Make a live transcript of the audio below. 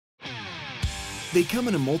They come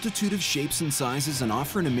in a multitude of shapes and sizes and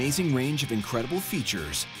offer an amazing range of incredible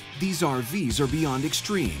features. These RVs are beyond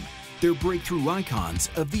extreme. They're breakthrough icons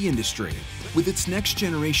of the industry. With its next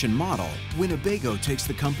generation model, Winnebago takes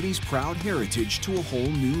the company's proud heritage to a whole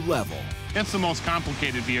new level. It's the most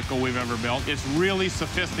complicated vehicle we've ever built. It's really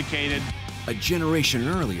sophisticated. A generation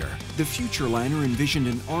earlier, the Futureliner envisioned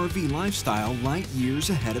an RV lifestyle light years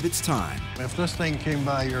ahead of its time. If this thing came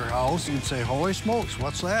by your house, you'd say, holy smokes,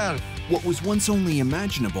 what's that? What was once only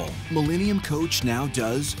imaginable, Millennium Coach now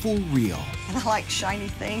does for real. And I like shiny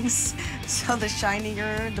things, so the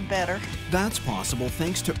shinier, the better. That's possible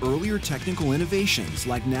thanks to earlier technical innovations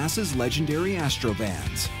like NASA's legendary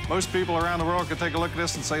Astrovans. Most people around the world could take a look at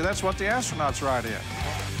this and say, that's what the astronauts ride in.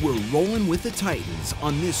 We're rolling with the Titans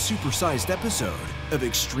on this supersized episode of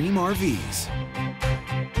Extreme RVs.